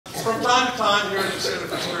From time to time here at the Center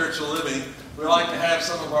for Spiritual Living, we like to have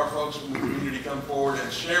some of our folks from the community come forward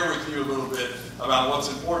and share with you a little bit about what's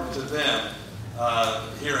important to them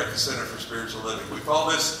here at the Center for Spiritual Living. We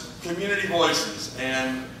call this Community Voices,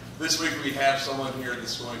 and this week we have someone here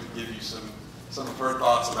that's going to give you some of her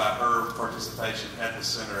thoughts about her participation at the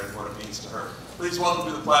center and what it means to her. Please welcome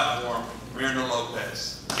to the platform, Mirna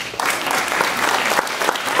Lopez.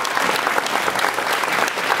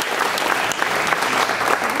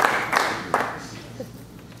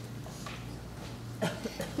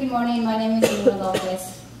 Good morning, my name is Mirna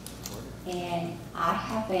Lopez, and I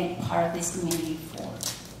have been part of this community for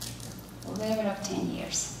a little bit of 10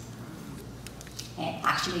 years. And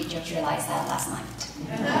actually, just realized that last night.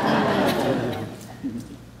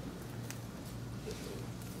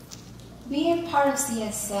 Being part of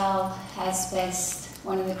CSL has been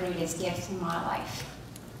one of the greatest gifts in my life.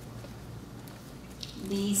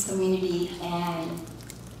 This community and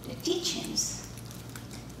the teachings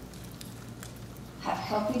have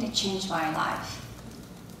helped me to change my life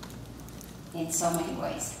in so many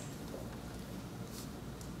ways.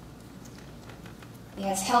 It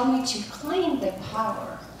has helped me to claim the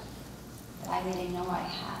power that I didn't know I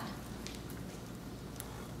had.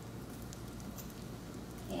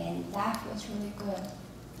 And that was really good.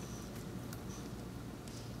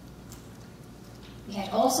 It had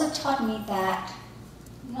also taught me that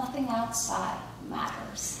nothing outside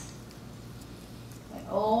matters. That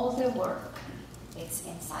all the work is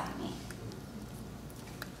inside me.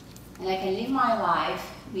 And I can live my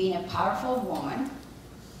life being a powerful woman,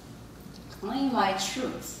 claim my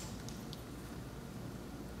truth,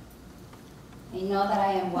 and know that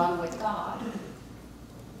I am one with God,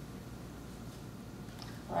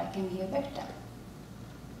 or I can be a victim.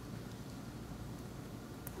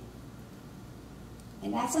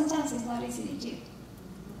 And that sometimes is not easy to do.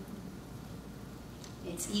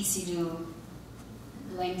 It's easy to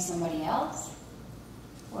blame somebody else,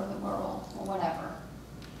 or the world, or whatever.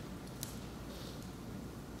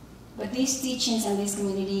 But these teachings and this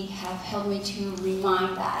community have helped me to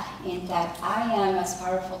remind that, and that I am as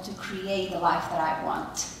powerful to create the life that I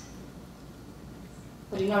want.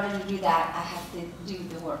 But in order to do that, I have to do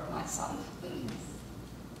the work myself.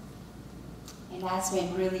 And that's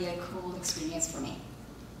been really a cool experience for me.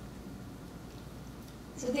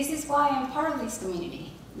 So this is why I'm part of this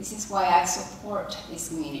community. This is why I support this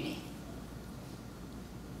community.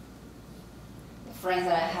 The friends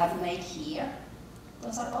that I have made here,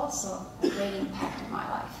 those are also a great impact in my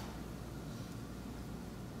life.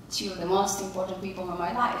 Two of the most important people in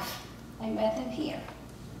my life, I met them here.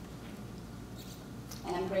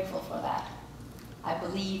 And I'm grateful for that. I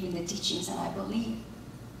believe in the teachings, and I believe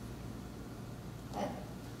that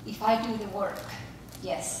if I do the work,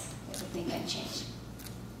 yes, everything can change.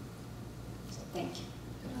 So thank you.